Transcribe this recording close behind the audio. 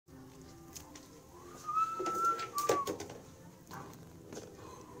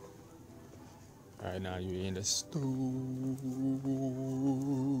Right now you're in the store.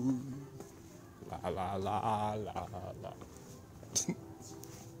 La la la la la.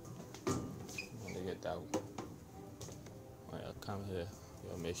 When they get that, when y'all come here,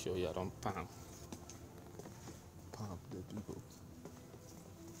 y'all make sure y'all don't pump the people.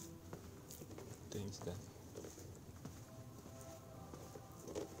 Things that.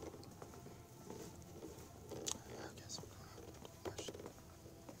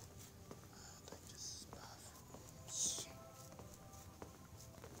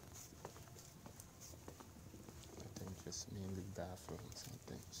 Just mainly bathrooms and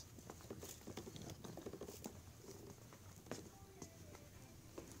things.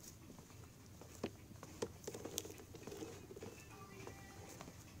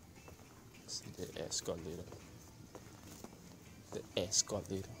 See the escalator. The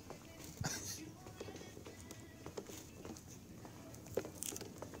escalator.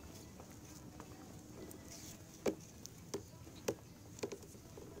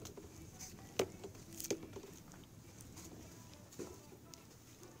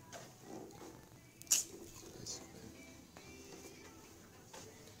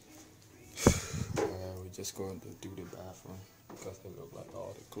 We're just going to do the bathroom because it look like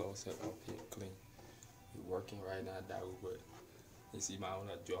all the clothes are up here clean. We're working right now, that but you see my own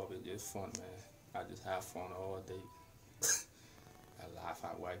job is just fun, man. I just have fun all day. I laugh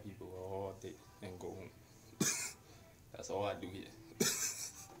at white people all day and go home. That's all I do here.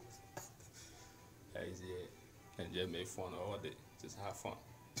 That's it. And just make fun all day. Just have fun.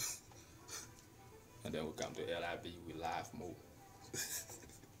 And then we come to LIB, we laugh more.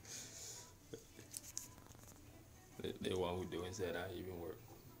 The one who doing said I even work.